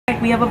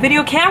we have a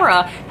video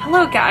camera.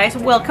 Hello guys,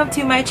 welcome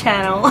to my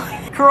channel.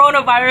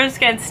 Coronavirus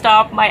can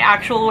stop my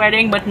actual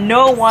wedding, but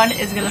no one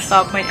is gonna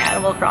stop my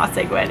Animal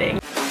Crossing wedding.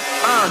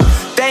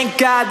 Thank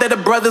God that the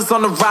brothers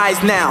on the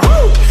rise now.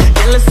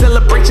 Endless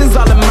celebrations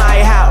all in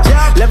my house.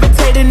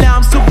 Levitating now,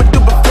 I'm super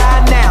duper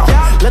fly now.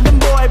 London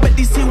boy, but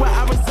DC where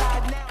I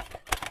reside now.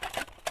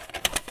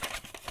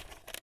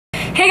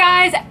 Hey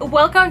guys,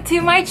 welcome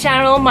to my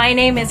channel. My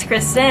name is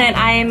Kristen and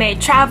I am a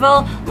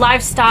travel,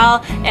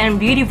 lifestyle, and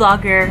beauty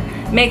vlogger.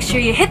 Make sure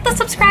you hit the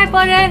subscribe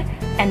button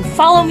and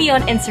follow me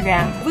on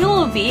Instagram. We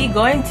will be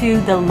going to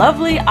the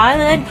lovely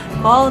island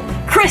called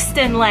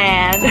Kristen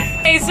Land.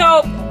 Okay,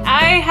 so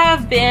I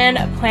have been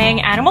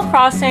playing Animal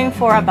Crossing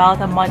for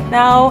about a month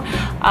now.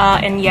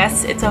 And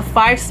yes, it's a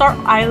 5-star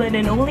island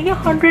in only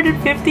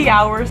 150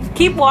 hours.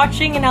 Keep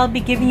watching and I'll be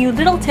giving you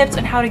little tips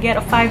on how to get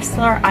a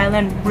 5-star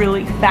island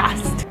really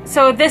fast.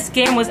 So this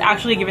game was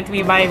actually given to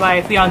me by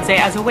my fiance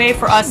as a way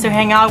for us to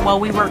hang out while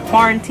we were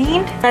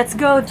quarantined. Let's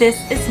go,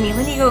 this is me.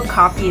 Let me go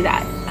copy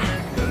that.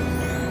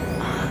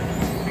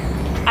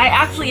 I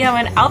actually have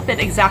an outfit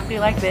exactly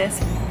like this.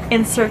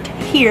 Insert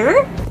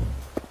here.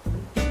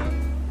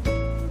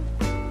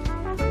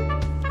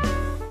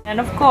 And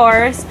of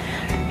course,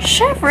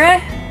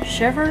 Chevre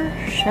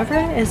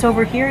is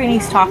over here and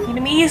he's talking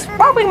to me. He's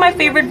probably my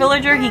favorite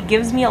villager. He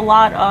gives me a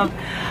lot of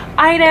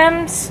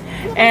items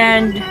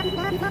and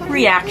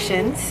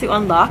reactions to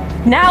unlock.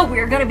 Now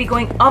we're gonna be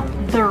going up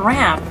the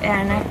ramp,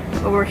 and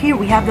over here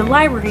we have the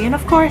library, and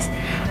of course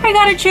I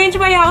gotta change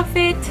my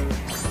outfit.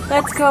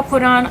 Let's go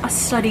put on a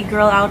study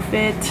girl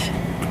outfit.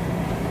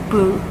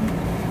 Boo.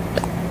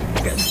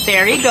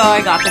 There you go,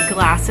 I got the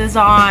glasses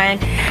on.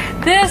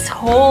 This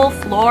whole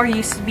floor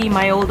used to be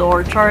my old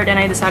orchard and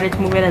I decided to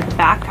move it at the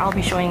back. I'll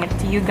be showing it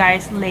to you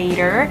guys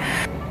later.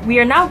 We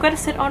are now gonna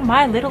sit on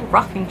my little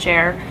rocking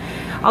chair.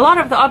 A lot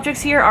of the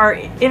objects here are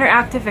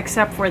interactive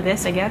except for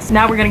this, I guess.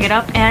 Now we're gonna get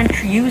up and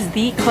use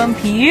the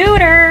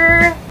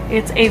computer.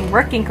 It's a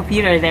working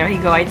computer. There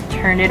you go, I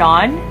turned it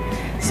on.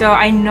 So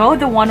I know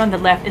the one on the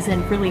left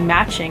isn't really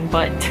matching,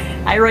 but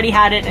I already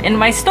had it in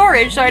my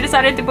storage, so I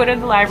decided to put it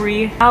in the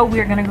library. Now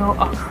we're gonna go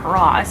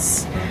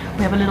across.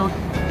 We have a little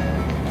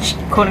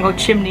quote-unquote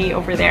chimney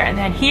over there, and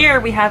then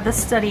here we have the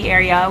study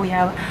area. We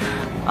have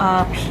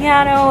a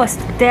piano, a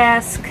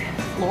desk,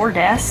 floor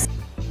desk.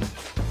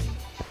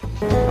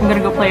 I'm gonna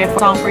go play a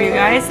song for you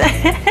guys.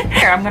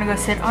 Here, I'm gonna go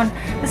sit on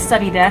the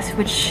study desk,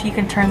 which you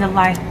can turn the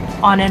light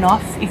on and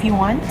off if you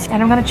want.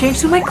 And I'm gonna change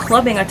to my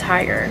clubbing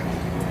attire.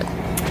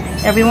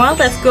 Everyone,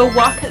 let's go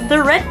walk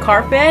the red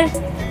carpet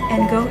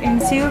and go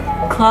into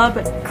Club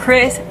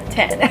Kristen.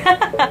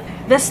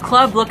 This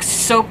club looks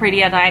so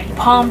pretty at night.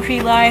 Palm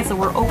tree lights, the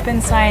we're open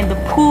sign, the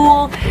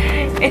pool,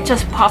 it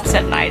just pops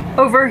at night.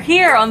 Over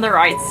here on the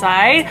right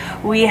side,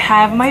 we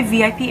have my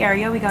VIP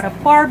area. We got a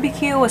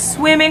barbecue, a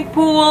swimming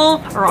pool,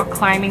 a rock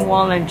climbing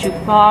wall, and a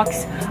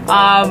jukebox.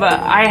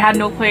 I had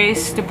no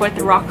place to put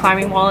the rock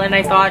climbing wall and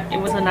I thought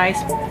it was a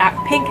nice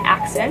pink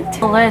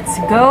accent. Let's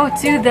go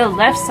to the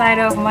left side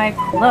of my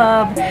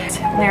club.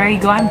 There you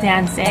go, I'm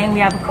dancing. We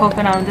have a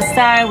coconut on the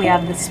side, we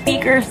have the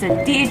speakers, the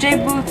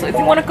DJ booth. So if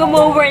you want to come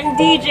over and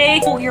DJ,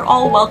 you're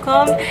all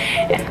welcome.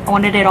 I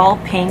wanted it all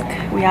pink.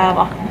 We have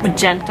a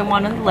magenta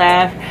one on the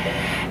left.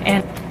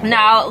 And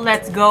now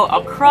let's go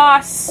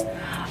across.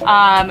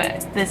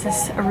 This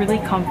is a really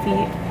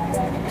comfy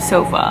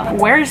sofa.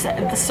 Where's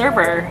the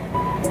server?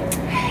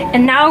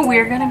 And now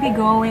we're gonna be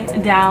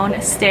going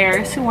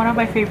downstairs to one of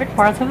my favorite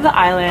parts of the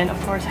island.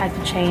 Of course, I had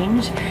to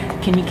change.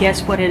 Can you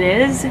guess what it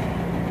is?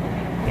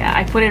 Yeah,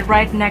 I put it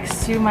right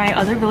next to my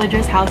other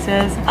villagers'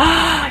 houses.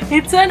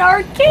 It's an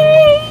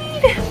arcade!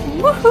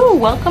 Woohoo!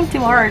 Welcome to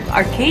our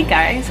arcade,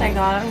 guys. I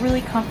got a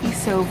really comfy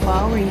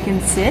sofa where you can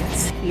sit.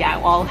 Yeah,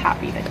 I'm all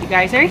happy that you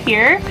guys are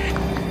here.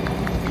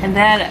 And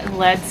then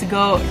let's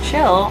go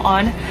chill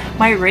on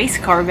my race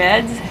car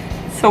beds.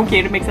 So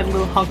cute, it makes a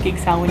little honking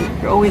sound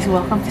when you're always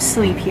welcome to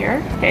sleep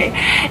here. Okay.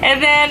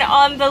 And then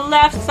on the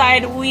left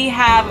side, we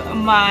have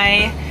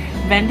my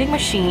vending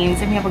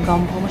machines and we have a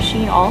gumball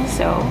machine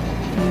also.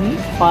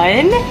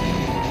 Fun.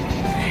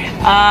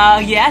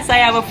 Yes, I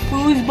have a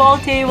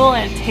foosball table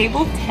and a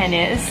table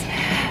tennis.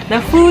 The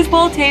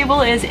foosball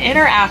table is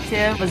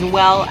interactive as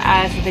well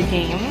as the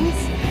games.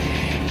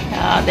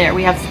 There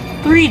we have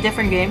 3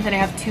 different games and I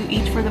have 2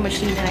 each for the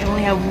machine, and I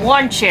only have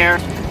 1 chair.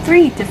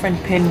 3 different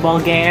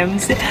pinball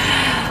games.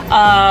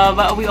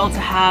 But we also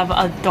have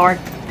a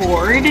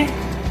dartboard.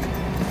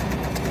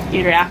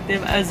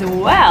 Interactive as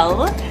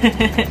well.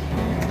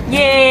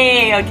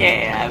 Yay!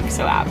 Okay, I'm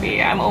so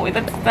happy. I'm always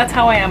that's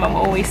how I am. I'm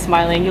always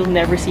smiling. You'll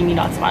never see me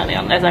not smiling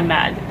unless I'm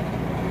mad.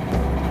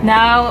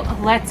 Now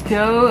let's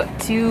go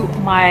to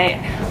my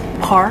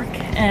park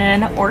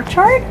and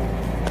orchard.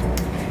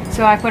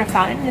 So I put a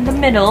fountain in the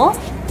middle.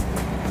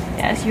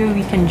 Yes, you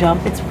can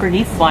jump. It's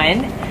pretty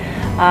fun.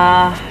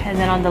 And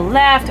then on the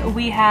left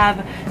we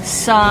have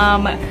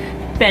some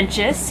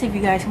benches if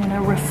you guys want to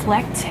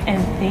reflect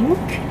and think.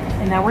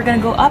 And now we're gonna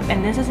go up,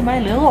 and this is my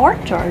little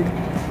orchard.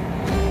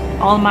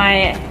 All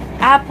my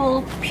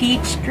apple,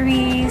 peach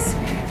trees,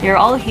 They're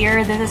all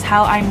here. This is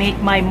how I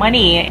make my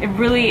money. It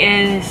really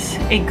is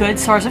a good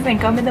source of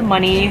income in the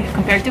money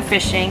compared to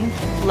fishing.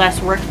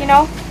 Less work, you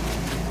know.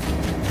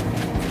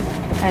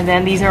 And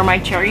then these are my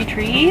cherry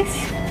trees.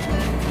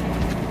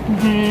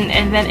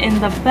 And then in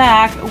the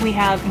back, we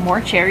have more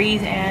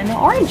cherries and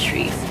orange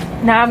trees.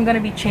 Now I'm gonna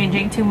be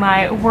changing to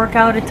my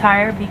workout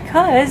attire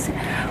because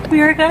we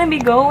are gonna be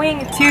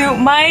going to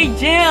my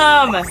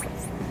gym.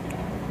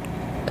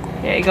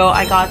 There you go.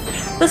 I got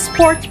the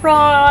sports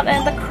bra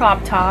and the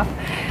crop top.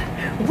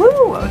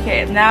 Woo!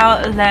 Okay,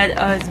 now let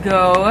us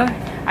go.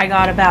 I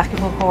got a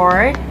basketball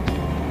court.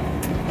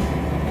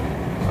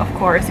 Of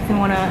course, if you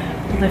want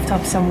to lift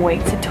up some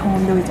weights to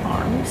tone those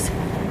arms,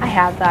 I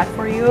have that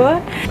for you.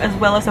 As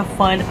well as a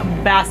fun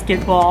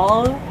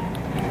basketball.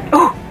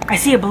 Oh! I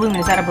see a balloon.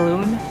 Is that a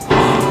balloon?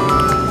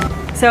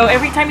 So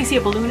every time you see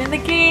a balloon in the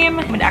game,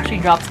 it actually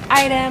drops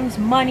items,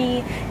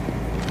 money,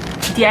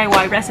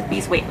 DIY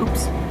recipes. Wait,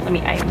 oops.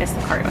 I missed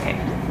the card. Okay.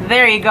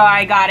 There you go.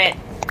 I got it.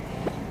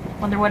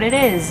 Wonder what it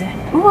is.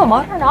 Ooh, a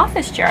modern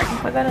office chair. I can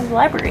put that in the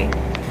library.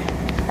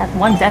 That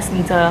one desk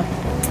needs a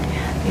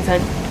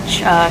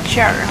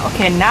chair.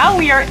 Okay, now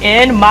we are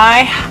in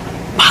my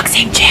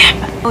boxing gym.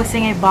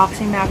 Hosting a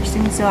boxing match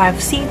soon, so I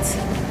have seats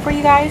for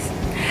you guys.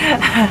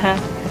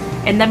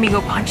 And let me go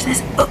punch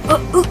this.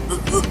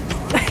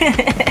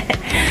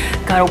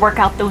 Gotta work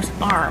out those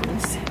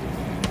arms.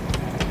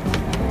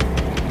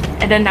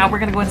 And then now we're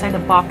gonna go inside the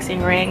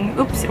boxing ring.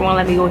 Oops, it won't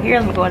let me go here.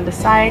 Let me go on the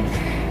side.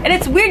 And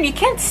it's weird, you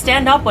can't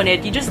stand up on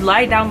it. You just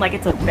lie down like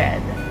it's a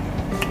bed.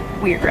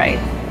 Weird, right?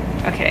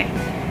 Okay,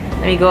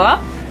 let me go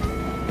up.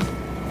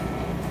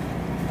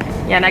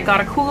 Yeah, and I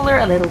got a cooler,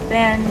 a little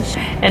bench.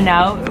 And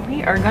now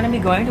we are gonna be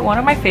going to one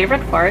of my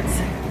favorite parts,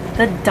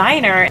 the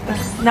diner.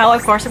 Now,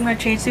 of course, I'm gonna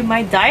change to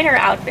my diner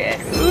outfit.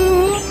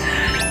 Ooh.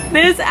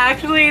 This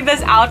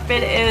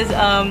outfit is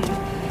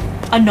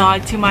a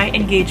nod to my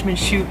engagement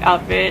shoot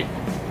outfit.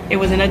 It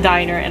was in a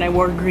diner and I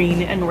wore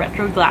green and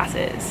retro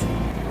glasses.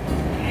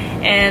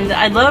 And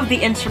I love the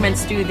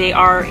instruments too. They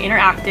are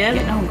interactive.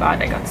 Oh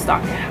god, I got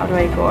stuck. How do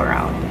I go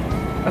around?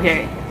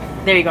 Okay,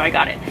 there you go, I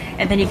got it.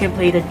 And then you can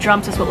play the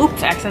drums as well.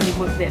 Oops, I accidentally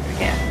moved it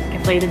again. You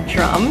can play the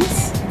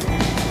drums.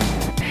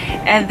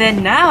 And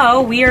then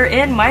now we are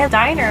in my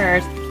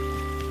diner.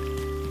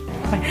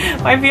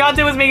 My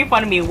fiance was making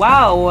fun of me.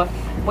 Wow,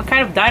 what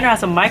kind of diner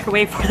has a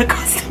microwave for the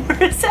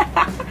customers?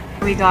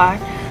 We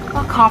got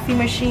a coffee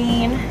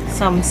machine,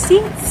 some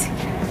seats,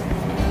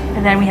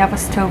 and then we have a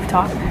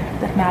stovetop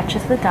that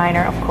matches the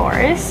diner, of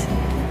course.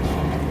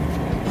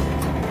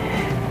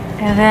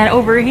 And then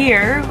over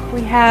here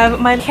we have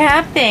my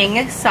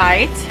camping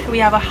site. We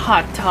have a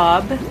hot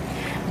tub,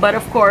 but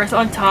of course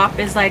on top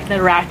is like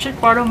the ratchet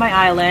part of my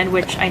island,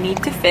 which I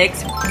need to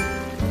fix.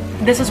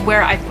 This is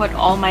where I put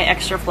all my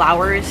extra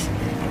flowers.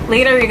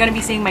 Later you're gonna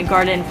be seeing my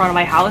garden in front of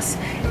my house.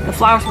 The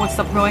flowers won't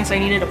stop growing, so I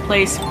needed a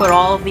place to put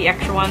all of the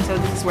extra ones. So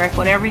this is where I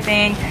put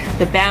everything.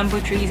 The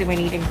bamboo trees, if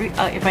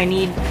I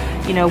need,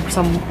 you know,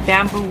 some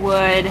bamboo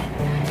wood.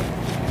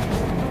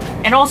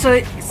 And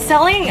also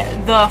selling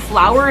the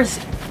flowers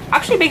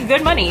actually make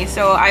good money.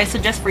 So I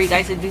suggest for you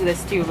guys to do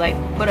this too. Like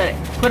put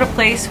a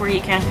place where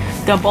you can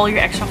dump all your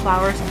extra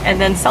flowers and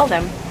then sell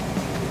them.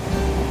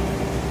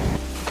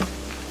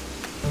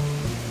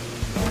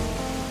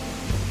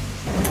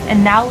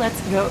 And now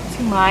let's go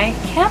to my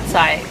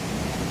campsite.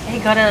 I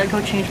gotta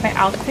go change my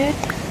outfit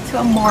to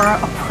a more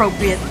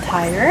appropriate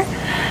attire.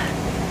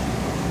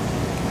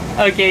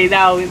 Okay,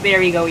 now there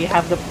we go. We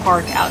have the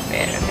park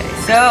outfit. Okay,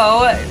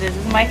 so this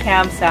is my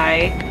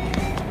campsite.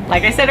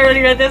 Like I said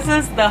earlier, this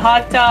is the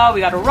hot tub.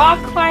 We got a rock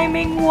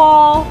climbing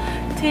wall,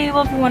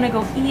 table if you want to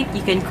go eat.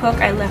 You can cook.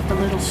 I left a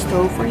little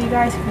stove for you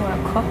guys if you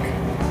want to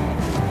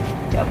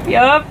cook.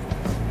 Yup.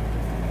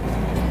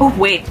 Oh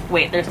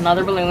wait, there's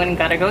another balloon.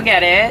 Gotta go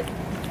get it.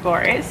 Of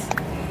course.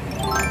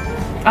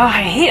 Oh,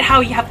 I hate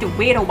how you have to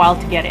wait a while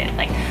to get it.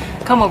 Like,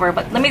 come over,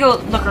 but let me go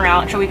look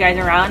around, show you guys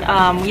around.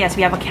 Yes,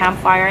 we have a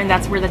campfire, and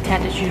that's where the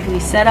tent is usually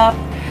set up.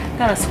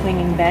 Got a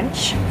swinging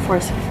bench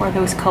for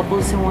those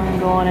couples who want to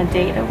go on a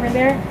date over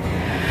there.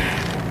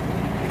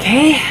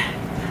 Okay,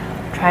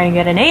 try and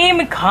get a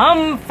name.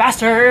 Come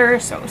faster,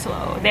 so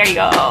slow. There you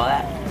go.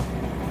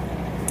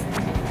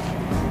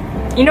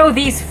 You know,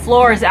 these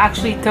floors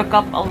actually took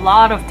up a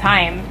lot of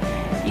time.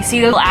 You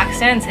see the little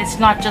accents? It's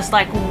not just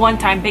like one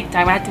time, big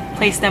time. I had to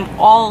place them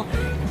all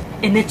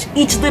in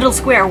each little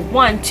square.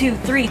 1, 2,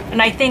 3.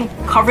 And I think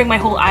covering my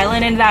whole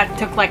island in that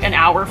took like an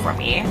hour for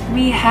me.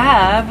 We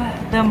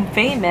have the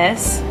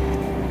famous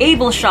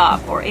Able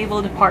Shop or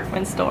Able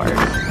Department Store.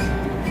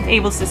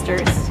 Able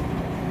Sisters.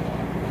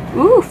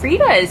 Ooh,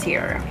 Frida is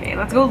here. Okay,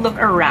 let's go look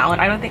around.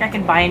 I don't think I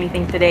can buy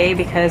anything today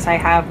because I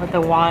have the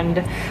wand.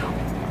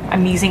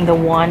 I'm using the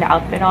wand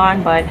outfit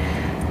on, but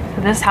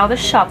this is how the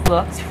shop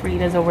looks.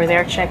 Frida's over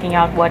there checking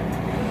out what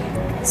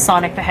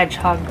Sonic the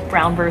Hedgehog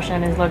brown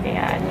version is looking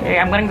at. Okay,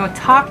 I'm gonna go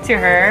talk to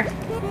her.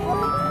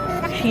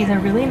 She's a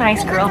really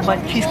nice girl, but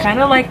she's kind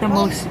of like the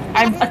most...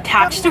 I'm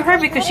attached to her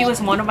because she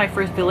was one of my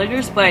first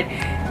villagers, but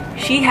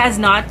she has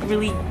not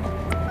really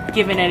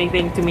given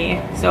anything to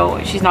me,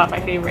 so she's not my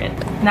favorite.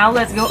 Now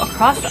let's go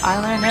across the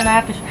island, and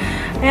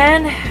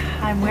and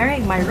I'm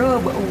wearing my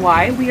robe.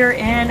 Why? We are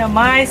in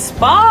my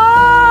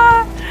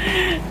spa.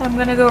 I'm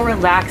gonna go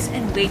relax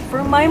and wait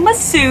for my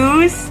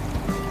masseuse.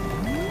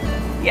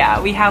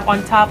 Yeah, we have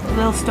on top a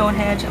little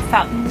Stonehenge, a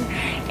fountain,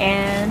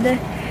 and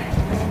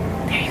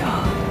there you go.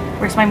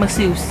 Where's my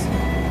masseuse?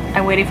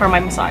 I'm waiting for my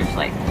massage.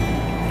 Like,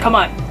 come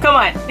on, come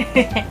on.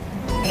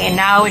 And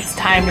now it's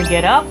time to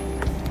get up.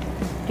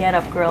 Get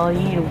up, girl, you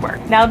need to work.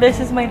 Now this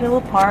is my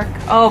little park.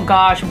 Oh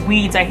gosh,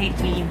 weeds, I hate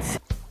weeds.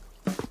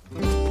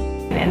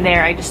 And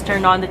there, I just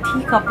turned on the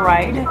teacup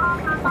ride.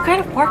 What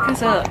kind of park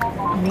has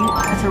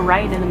a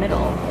ride in the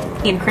middle?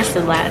 In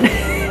Kristen land.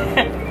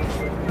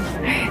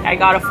 I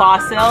got a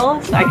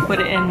fossil, so I can put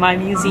it in my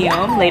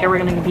museum. Later we're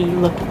gonna be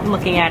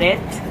looking at it.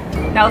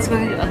 Now let's go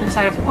to the other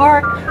side of the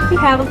park. We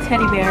have a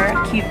teddy bear,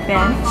 a cute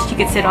bench. You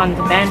can sit on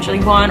the bench if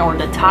you want, or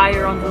the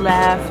tire on the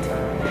left.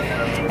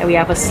 And we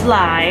have a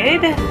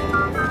slide,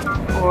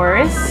 of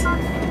course,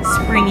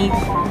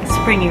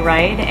 springy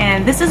ride.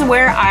 And this is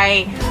where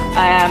I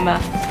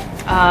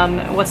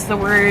am, what's the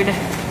word?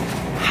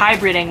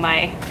 Hybriding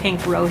my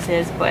pink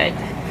roses, but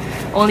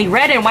only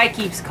red and white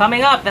keeps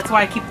coming up. That's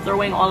why I keep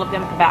throwing all of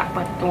them back,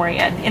 but don't worry,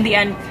 in the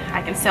end,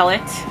 I can sell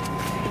it.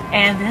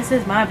 And this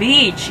is my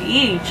beach.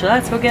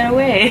 Let's go get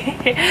away.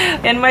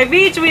 In my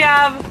beach, we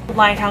have a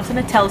lighthouse and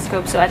a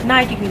telescope, so at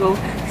night you can go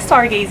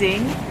stargazing.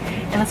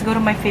 And let's go to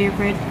my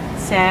favorite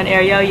sand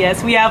area.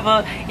 Yes, we have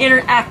a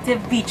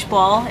interactive beach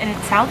ball, and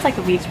it sounds like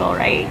a beach ball,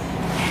 right?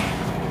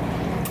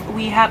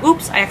 We have,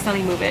 oops, I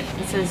accidentally moved it.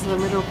 This is a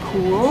little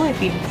pool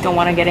if you don't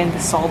want to get into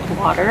salt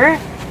water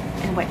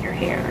and wet your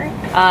hair.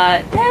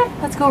 Yeah,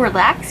 let's go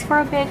relax for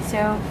a bit.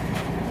 So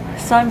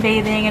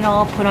sunbathing and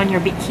all, put on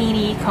your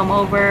bikini, come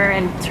over,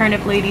 and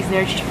turnip lady's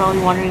there. She's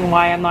probably wondering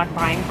why I'm not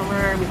buying from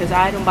her, because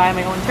I don't buy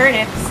my own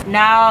turnips.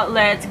 Now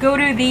let's go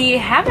to the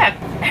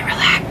hammock and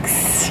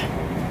relax.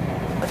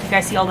 But you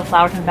guys see all the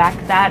flowers in the back?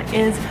 That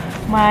is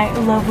my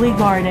lovely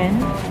garden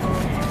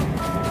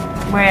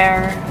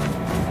where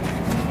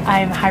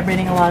I'm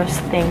hybriding a lot of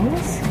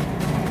things.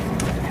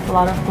 A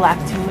lot of black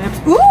tulips.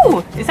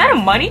 Ooh! Is that a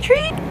money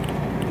tree?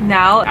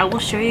 Now I will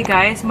show you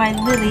guys my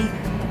lily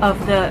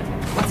of the,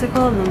 what's it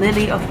called? The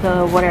lily of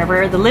the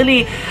whatever. The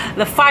lily,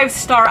 the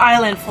 5-star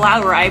island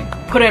flower. I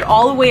put it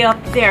all the way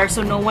up there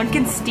so no one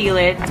can steal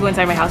it. I go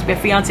inside my house. My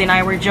fiance and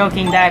I were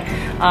joking that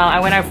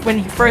when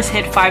he first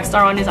hit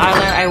 5-star on his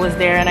island, I was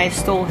there and I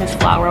stole his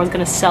flower. I was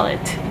gonna sell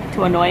it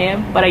to annoy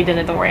him, but I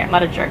didn't. Don't worry, I'm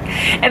not a jerk.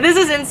 And this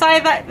is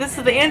inside that. This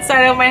is the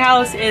inside of my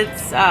house.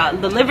 It's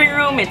the living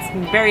room. It's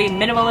very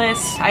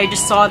minimalist. I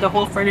just saw the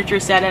whole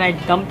furniture set and I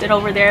dumped it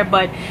over there.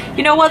 But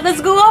you know what?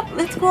 Let's go up.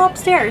 Let's go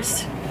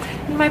upstairs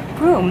in my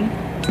room.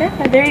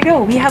 Yeah, there you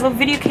go. We have a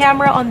video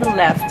camera on the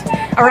left.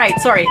 All right,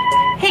 sorry.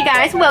 Hey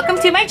guys, welcome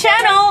to my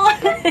channel.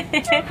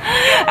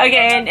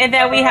 Okay, and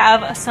then we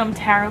have some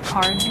tarot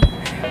cards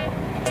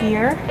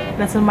here.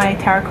 This is my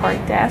tarot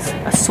card desk.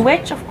 A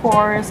switch, of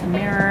course, a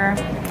mirror,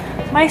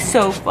 my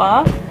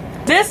sofa.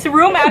 This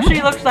room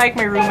actually looks like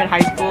my room in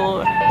high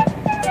school,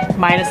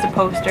 minus the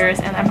posters.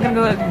 And I'm gonna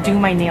go do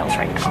my nails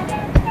right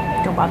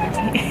now. Don't bother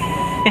me.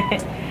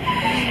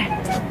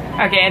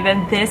 Okay, and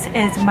then this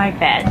is my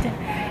bed.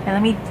 And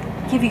let me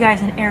give you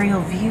guys an aerial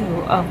view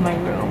of my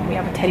room. We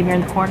have a teddy bear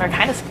in the corner.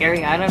 Kind of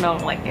scary. I don't know,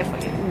 like if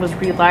it was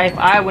real life,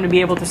 I wouldn't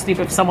be able to sleep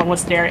if someone was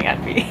staring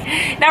at me.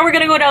 Now we're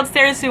gonna go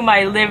downstairs to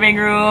my living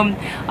room.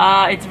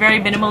 It's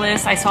very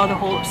minimalist. I saw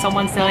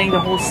someone selling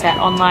the whole set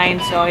online,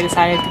 so I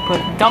decided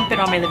to dump it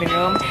on my living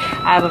room.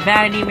 I have a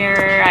vanity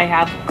mirror. I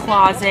have a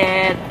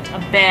closet, a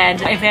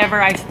bed. If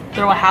ever I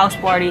throw a house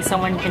party,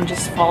 someone can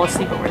just fall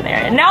asleep over there.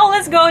 And now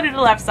let's go to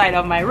the left side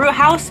of my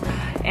house.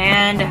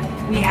 And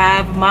we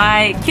have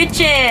my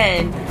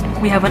kitchen.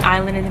 We have an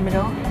island in the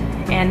middle.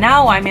 And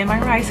now I'm in my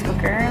rice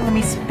cooker. Let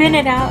me spin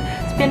it out,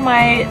 spin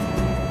my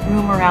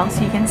room around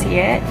so you can see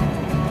it.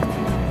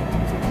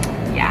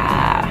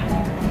 Yeah,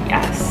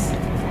 yes.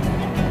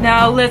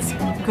 Now let's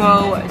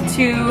go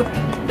to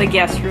the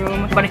guest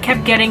room. But I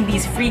kept getting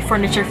these free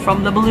furniture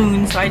from the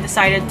balloons, so I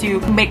decided to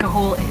make a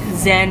whole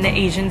Zen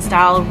Asian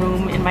style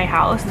room in my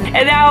house.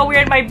 And now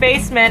we're in my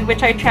basement,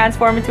 which I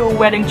transformed into a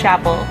wedding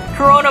chapel.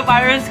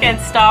 Coronavirus can't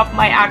stop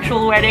my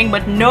actual wedding,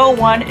 but no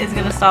one is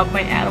gonna stop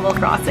my Animal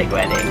Crossing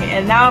wedding.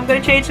 And now I'm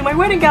gonna change to my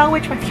wedding gown,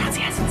 which my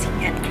fiance hasn't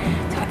seen yet,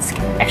 so it's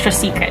extra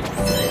secret.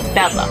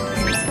 Bad luck.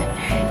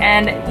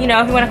 And you know,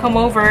 if you want to come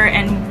over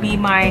and be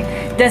my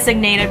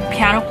designated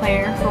piano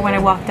player for when I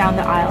walk down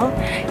the aisle,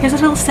 here's a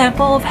little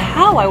sample of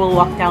how I will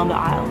walk down the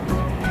aisle.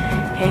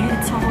 Okay,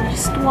 it's all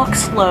just walk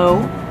slow,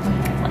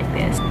 like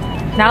this.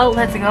 Now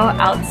let's go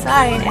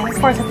outside, and of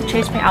course I have to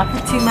change my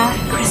outfit to my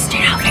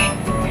Christian outfit.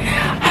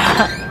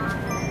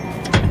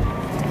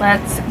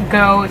 Let's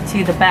go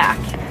to the back.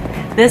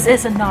 This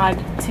is a nod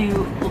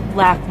to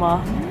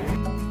LACMA.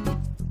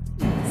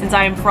 Since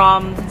I'm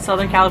from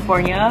Southern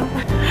California,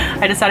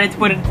 I decided to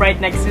put it right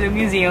next to the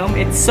museum.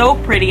 It's so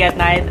pretty at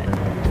night.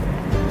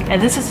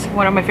 And this is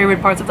one of my favorite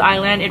parts of the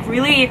island. It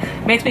really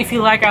makes me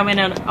feel like I'm in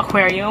an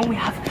aquarium. We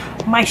have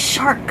my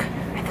shark.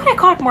 I thought I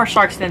caught more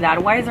sharks than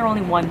that. Why is there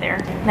only one there?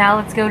 Now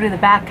let's go to the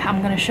back.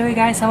 I'm gonna show you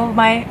guys some of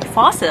my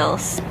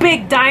fossils.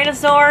 Big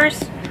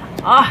dinosaurs.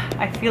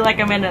 I feel like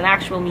I'm in an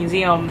actual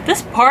museum.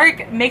 This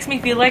park makes me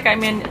feel like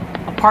I'm in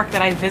a park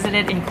that I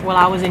visited while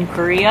I was in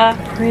Korea.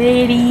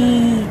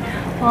 Pretty.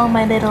 All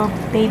my little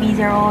babies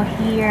are all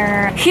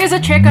here. Here's a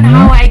trick on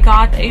how I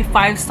got a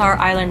 5-star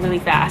island really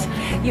fast.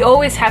 You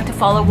always have to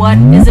follow what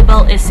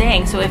Isabel is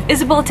saying. So if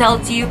Isabel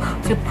tells you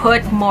to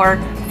put more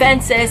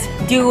fences,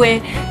 do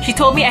it. She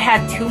told me I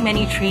had too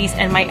many trees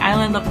and my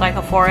island looked like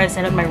a forest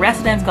and my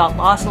residents got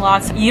lost a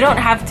lot. So you don't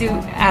have to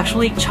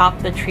actually chop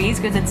the trees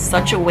because it's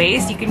such a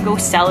waste. You can go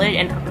sell it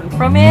and earn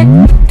from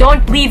it.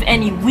 Don't leave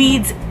any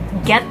weeds.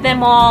 Get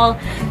them all.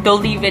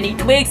 Don't leave any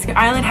twigs. Your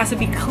island has to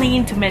be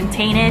clean to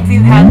maintain it. If you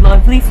have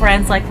lovely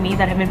friends like me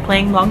that have been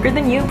playing longer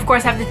than you, of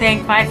course I have to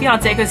thank my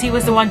fiance because he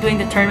was the one doing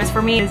the tournaments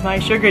for me. He's my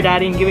sugar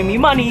daddy and giving me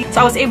money.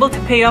 So I was able to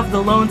pay off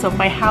the loans of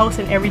my house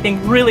and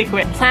everything really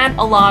quick. Plant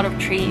a lot of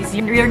trees.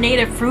 Your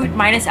native fruit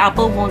minus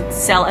apple won't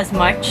sell as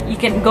much. You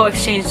can go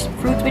exchange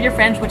fruits with your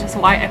friends, which is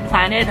why I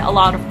planted a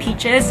lot of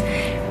peaches.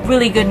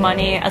 Really good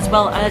money, as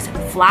well as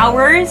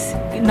flowers,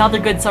 another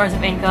good source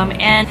of income.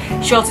 And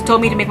she also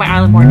told me to make my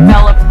island more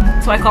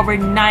developed, so I covered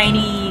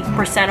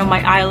 90% of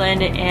my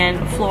island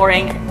in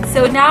flooring.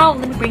 So now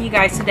let me bring you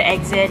guys to the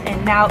exit,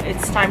 and now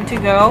it's time to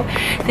go.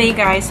 Thank you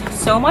guys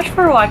so much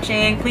for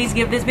watching. Please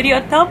give this video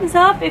a thumbs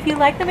up if you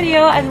like the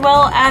video, as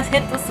well as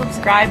hit the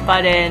subscribe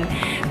button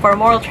for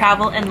more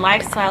travel and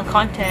lifestyle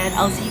content.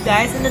 I'll see you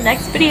guys in the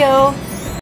next video.